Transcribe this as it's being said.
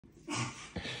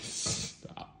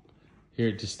Stop.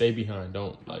 Here, just stay behind.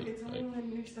 Don't like. It's only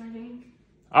when you're starting.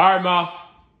 All right, Ma.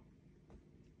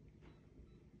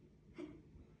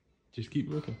 Just keep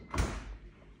looking.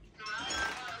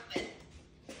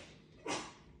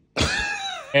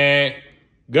 And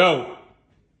go.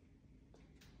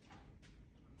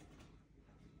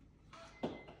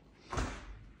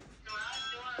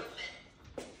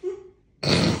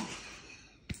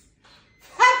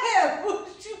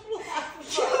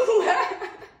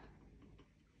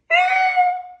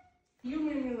 You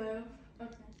made me laugh.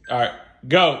 Okay. All right,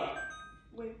 go.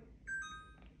 Wait.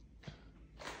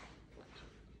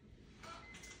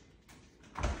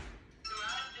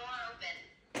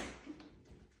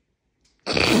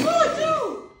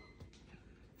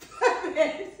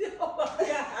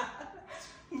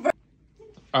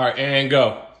 All right, and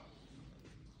go.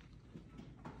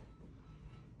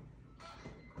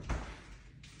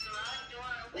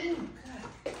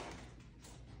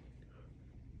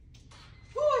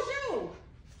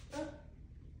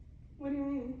 What do you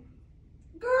mean?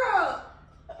 Girl,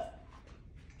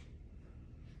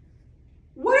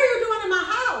 what are you doing in my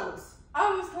house? I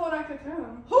was told I could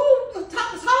come. Who?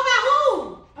 Talk about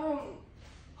who?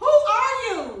 Who are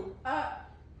you?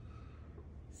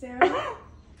 Sarah?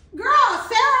 Girl,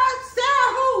 Sarah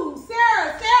who?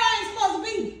 Sarah ain't supposed to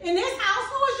be in this house.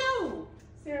 Who is you?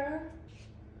 Sarah?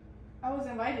 I was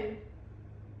invited.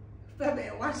 That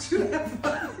man, watch you have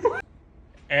fun.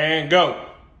 And go.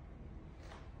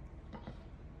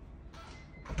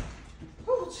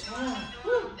 Oh,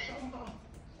 child.